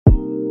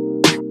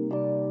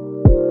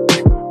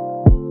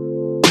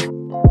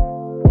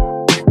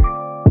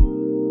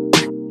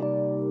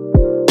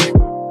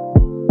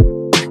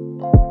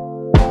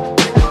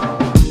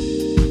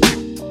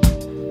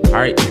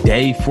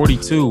Day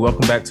 42.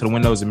 Welcome back to the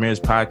Windows and Mirrors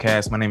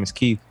podcast. My name is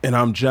Keith. And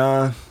I'm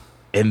John.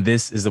 And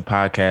this is a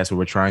podcast where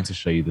we're trying to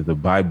show you that the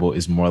Bible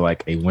is more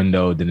like a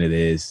window than it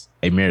is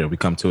a mirror. We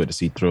come to it to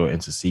see through it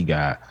and to see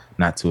God,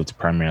 not to it to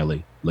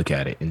primarily look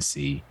at it and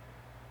see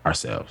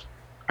ourselves.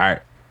 All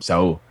right.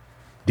 So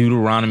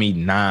Deuteronomy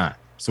 9.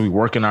 So we're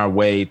working our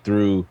way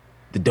through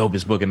the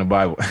dopest book in the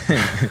Bible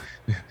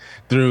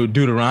through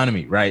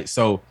Deuteronomy, right?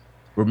 So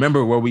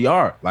remember where we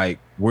are. Like,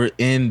 we're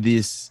in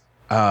this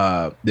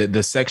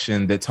the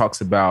section that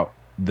talks about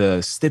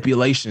the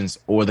stipulations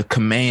or the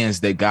commands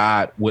that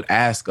God would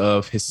ask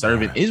of his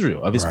servant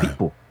Israel, of his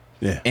people.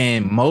 Yeah.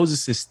 And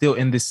Moses is still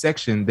in this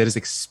section that is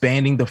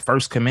expanding the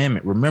first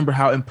commandment. Remember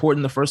how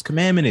important the first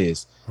commandment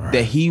is,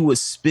 that he would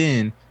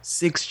spend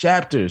 6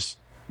 chapters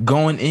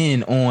going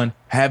in on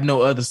have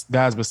no other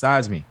gods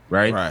besides me,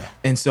 right?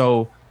 And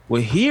so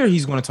what here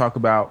he's going to talk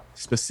about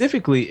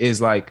specifically is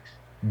like,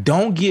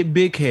 don't get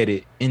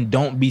big-headed and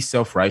don't be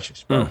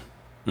self-righteous, bro.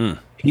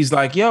 He's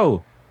like,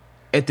 yo,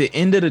 at the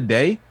end of the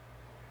day,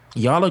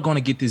 y'all are going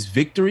to get this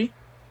victory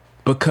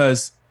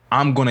because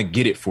I'm going to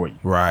get it for you.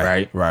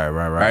 Right.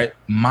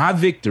 My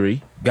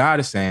victory,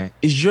 God is saying,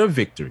 is your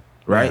victory,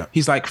 right? Yeah.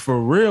 He's like,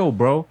 for real,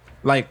 bro.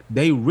 Like,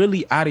 they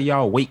really out of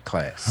y'all weight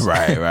class.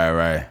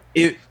 Right.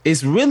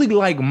 It's really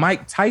like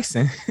Mike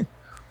Tyson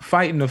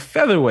fighting a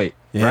featherweight,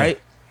 right?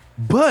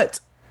 But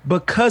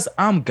because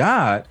I'm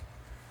God,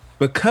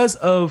 because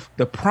of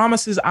the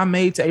promises I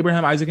made to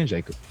Abraham, Isaac, and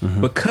Jacob,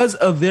 because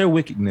of their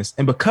wickedness,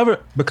 and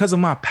because of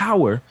my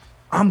power,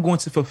 I'm going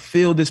to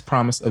fulfill this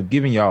promise of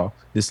giving y'all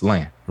this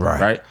land,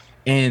 right?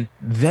 And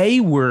they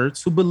were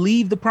to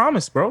believe the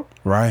promise, bro.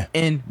 Right.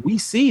 And we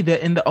see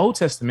that in the Old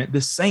Testament, the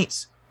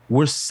saints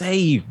were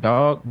saved,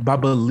 dog, by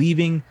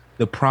believing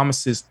the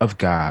promises of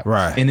God.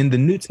 Right. And in the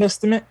New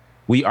Testament,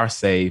 we are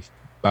saved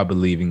by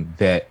believing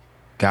that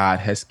God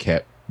has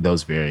kept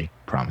those very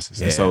promises.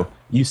 Yeah. And so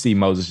you see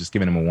Moses just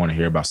giving him a warning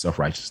here about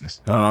self-righteousness.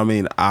 No, I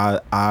mean,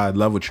 I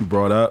love what you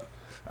brought up.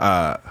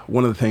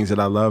 One of the things that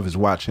I love is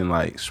watching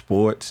like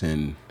sports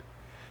and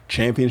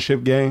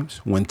championship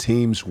games when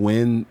teams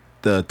win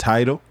the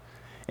title,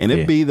 and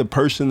it be the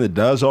person that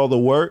does all the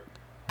work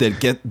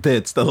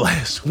that's the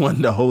last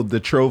one to hold the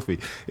trophy.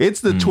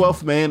 It's the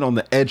 12th man on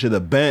the edge of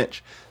the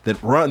bench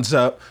that runs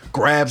up,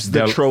 grabs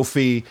the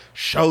trophy,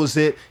 shows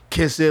it,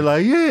 kiss it,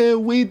 like, yeah,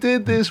 we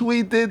did this.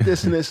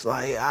 And it's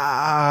like,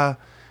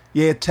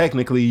 yeah,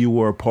 technically you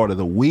were a part of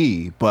the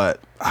we, but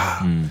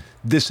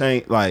this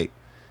ain't like,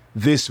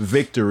 this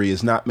victory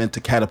is not meant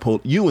to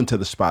catapult you into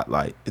the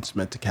spotlight. It's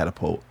meant to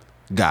catapult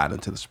God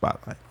into the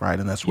spotlight, right?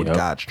 And that's what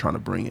God's trying to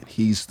bring it.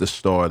 He's the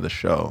star of the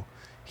show.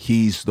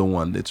 He's the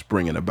one that's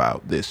bringing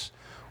about this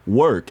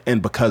work.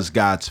 And because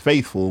God's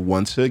faithful,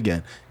 once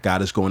again,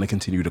 God is going to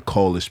continue to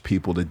call his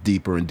people to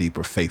deeper and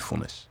deeper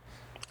faithfulness.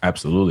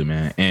 Absolutely,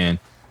 man. And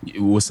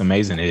what's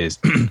amazing is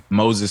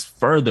Moses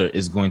further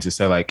is going to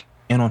say, like,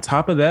 and on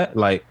top of that,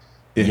 like,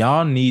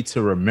 y'all need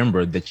to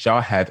remember that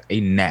y'all have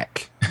a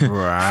knack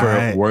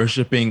for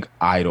worshiping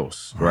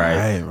idols,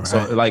 right?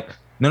 So, like,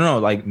 no,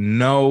 like,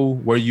 know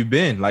where you've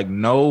been, like,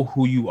 know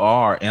who you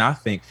are. And I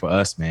think for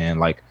us, man,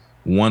 like,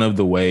 one of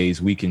the ways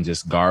we can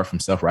just guard from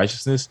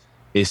self-righteousness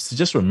is to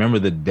just remember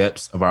the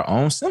depths of our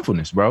own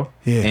sinfulness, bro.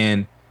 Yeah.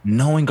 And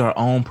knowing our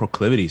own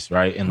proclivities,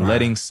 right? And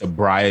letting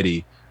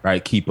sobriety,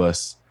 right, keep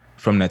us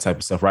from that type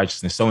of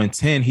self-righteousness. So in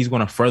 10, he's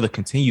going to further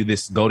continue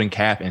this golden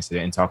calf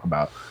incident and talk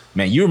about,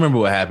 man, you remember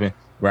what happened,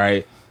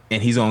 right?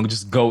 And he's going to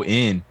just go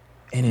in.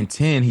 And in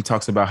 10, he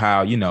talks about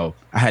how, you know,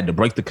 I had to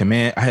break the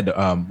command. I had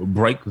to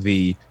break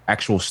the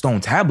actual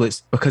stone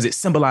tablets because it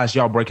symbolized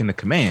y'all breaking the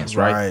commands,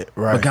 right?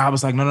 But God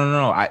was like,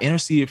 no. I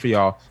interceded for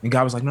y'all. And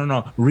God was like,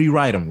 no,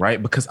 rewrite them,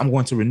 right? Because I'm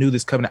going to renew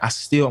this covenant.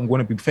 I'm going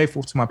to be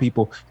faithful to my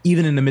people,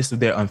 even in the midst of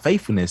their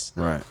unfaithfulness.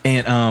 Right.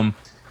 And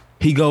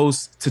he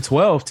goes to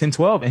 10,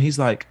 12, and he's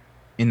like,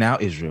 and now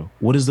Israel,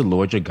 what does the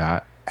Lord your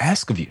God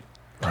ask of you?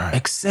 Right.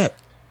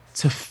 Except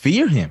to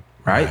fear him,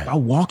 right? By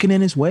walking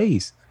in his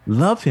ways,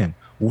 love him,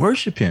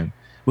 worship him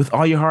with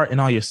all your heart and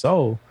all your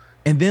soul.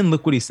 And then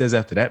look what he says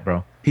after that,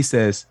 bro. He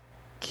says,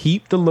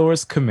 keep the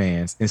Lord's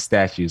commands and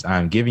statutes I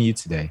am giving you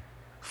today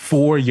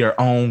for your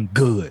own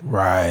good.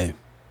 Right.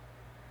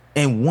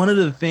 And one of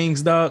the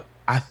things, dog,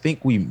 I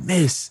think we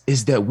miss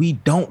is that we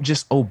don't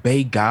just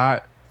obey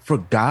God for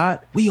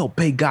God. We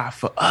obey God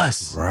for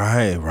us.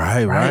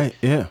 Right.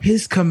 Yeah.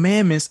 His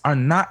commandments are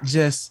not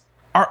just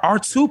are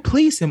to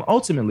please him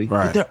ultimately,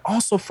 but they're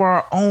also for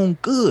our own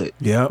good.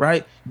 Yeah.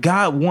 Right.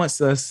 God wants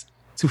us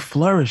to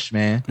flourish,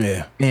 man.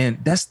 Yeah. And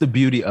that's the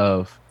beauty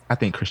of, I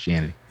think,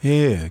 Christianity.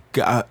 Yeah.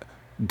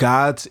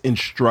 God's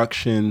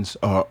instructions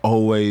are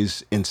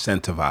always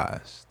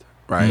incentivized,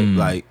 right?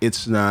 Like,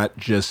 it's not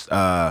just,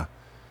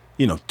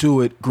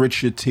 do it,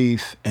 grit your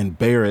teeth and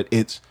bear it.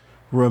 It's,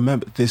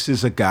 remember, this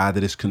is a God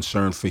that is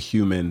concerned for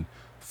human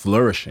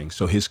flourishing.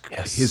 So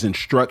his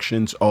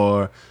instructions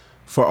are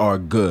for our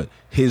good.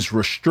 His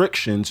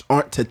restrictions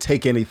aren't to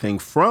take anything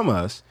from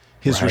us.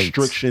 His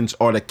restrictions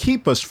are to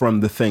keep us from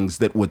the things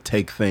that would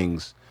take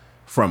things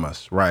from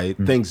us, right?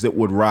 Things that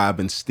would rob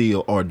and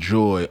steal our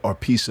joy, our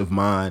peace of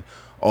mind,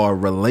 our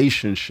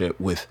relationship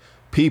with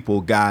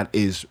people, God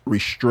is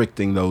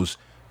restricting those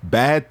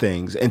bad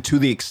things. And to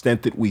the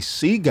extent that we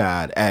see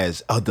God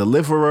as a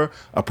deliverer,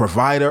 a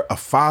provider, a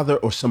father,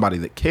 or somebody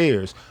that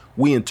cares,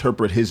 we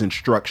interpret his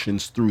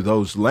instructions through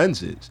those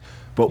lenses.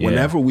 But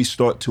whenever we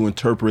start to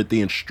interpret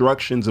the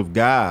instructions of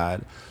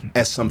God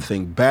as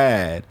something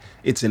bad,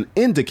 it's an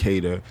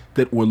indicator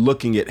that we're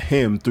looking at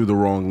him through the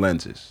wrong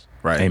lenses.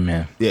 Right.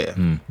 Amen.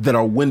 Yeah. That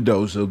our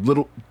windows are a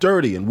little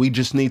dirty and we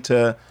just need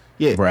to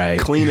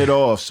clean it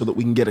off so that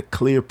we can get a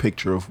clear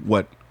picture of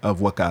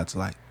what God's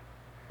like.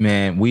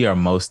 Man, we are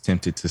most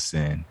tempted to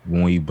sin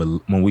when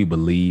we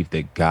believe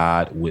that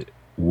God would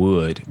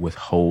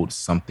withhold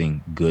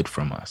something good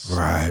from us.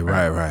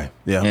 Right.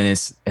 Yeah.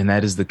 And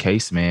that is the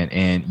case, man.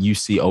 And you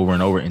see over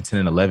and over in 10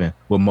 and 11,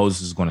 what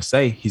Moses is going to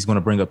say, he's going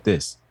to bring up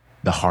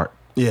the heart.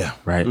 Yeah.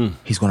 Right.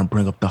 He's going to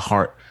bring up the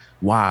heart.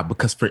 Why?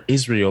 Because for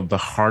Israel, the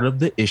heart of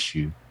the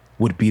issue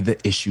would be the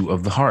issue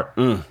of the heart.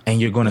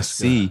 And you're going to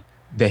see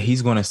that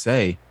he's going to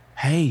say,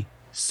 hey,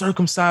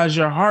 circumcise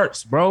your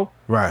hearts, bro.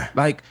 Right.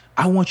 Like,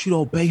 I want you to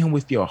obey him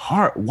with your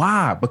heart.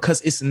 Why?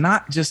 Because it's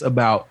not just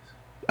about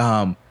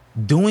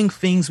doing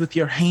things with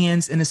your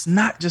hands, and it's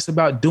not just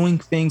about doing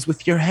things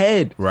with your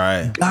head.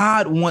 Right.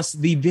 God wants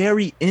the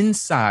very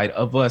inside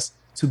of us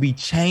to be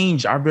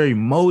changed. Our very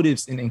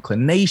motives and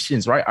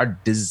inclinations, right? Our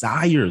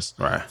desires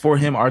for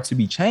him are to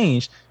be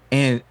changed.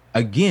 And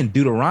again,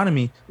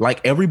 Deuteronomy, like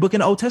every book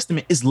in the Old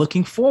Testament, is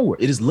looking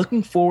forward. It is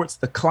looking forward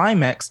to the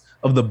climax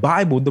of the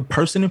Bible, the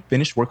person and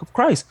finished work of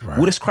Christ. Right.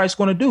 What is Christ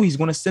going to do? He's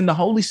going to send the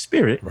Holy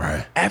Spirit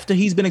after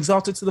he's been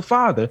exalted to the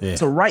Father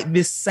to write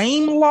this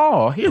same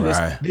law,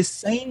 this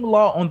same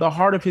law on the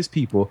heart of his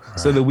people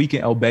so that we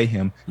can obey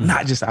him,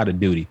 not just out of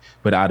duty,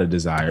 but out of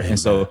desire. Amen. And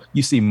so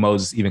you see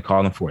Moses even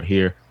calling for it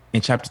here.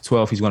 In chapter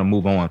 12, he's going to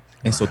move on.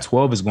 And so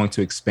 12 is going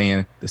to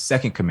expand the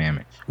second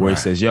commandment where he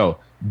says,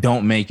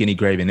 don't make any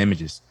graven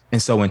images.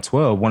 And so in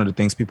 12, one of the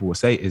things people will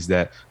say is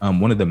that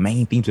one of the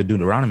main themes of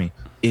Deuteronomy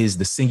is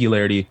the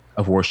singularity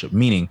of worship,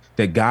 meaning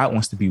that God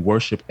wants to be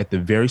worshiped at the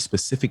very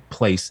specific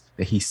place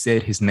that he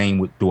said his name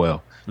would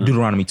dwell.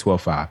 Deuteronomy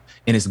 12:5.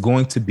 And it's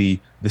going to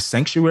be the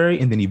sanctuary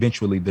and then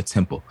eventually the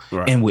temple.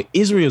 Right. And what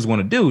Israel is going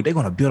to do, they're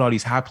going to build all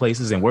these high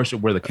places and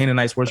worship where the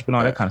Canaanites worship and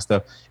all that kind of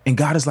stuff. And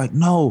God is like,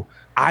 no,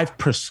 I've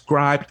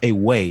prescribed a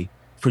way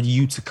for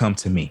you to come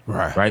to me.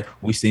 Right.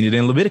 We've seen it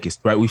in Leviticus,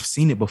 right? We've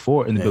seen it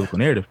before in the biblical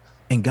narrative.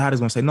 And God is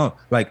going to say, no,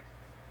 like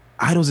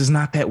idols is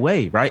not that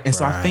way. Right. And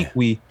so I think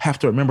we have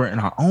to remember in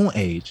our own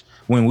age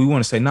when we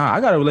want to say, nah,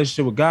 I got a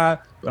relationship with God,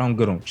 but I'm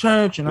good on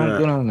church and I'm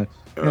good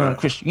on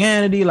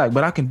Christianity, like,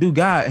 but I can do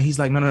God. And he's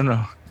like,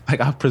 no. Like,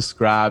 I've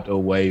prescribed a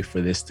way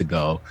for this to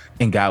go.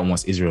 And God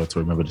wants Israel to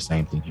remember the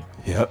same thing here.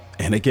 Yep.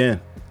 And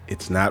again,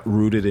 it's not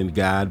rooted in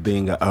God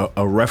being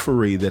a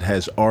referee that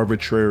has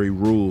arbitrary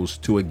rules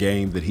to a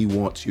game that he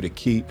wants you to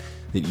keep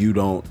that you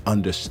don't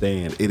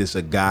understand. It is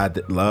a God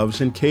that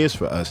loves and cares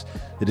for us,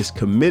 that is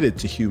committed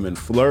to human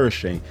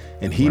flourishing.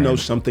 And he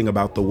knows something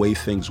about the way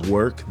things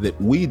work that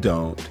we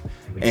don't.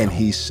 And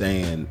he's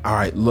saying, all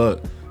right,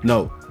 look,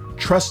 no,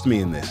 trust me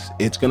in this.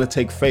 It's going to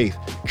take faith.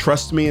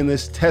 Trust me in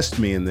this. Test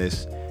me in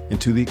this. And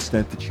to the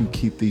extent that you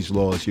keep these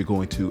laws, you're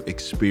going to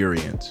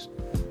experience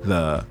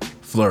the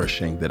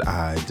flourishing that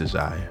I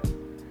desire.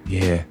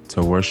 Yeah,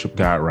 to worship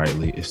God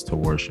rightly is to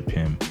worship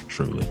him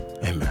truly.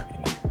 Amen.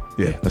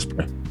 Yeah, let's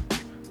pray.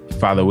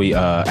 Father, we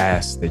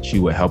ask that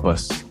you would help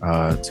us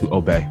to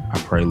obey. I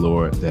pray,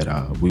 Lord,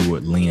 that we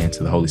would lean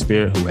into the Holy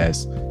Spirit who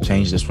has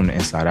changed us from the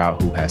inside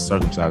out, who has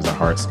circumcised our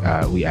hearts.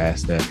 God, we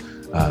ask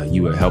that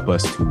you would help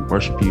us to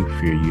worship you,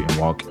 fear you, and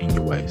walk in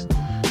your ways.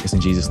 It's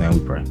in Jesus' name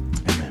we pray.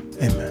 Amen.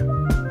 Amen.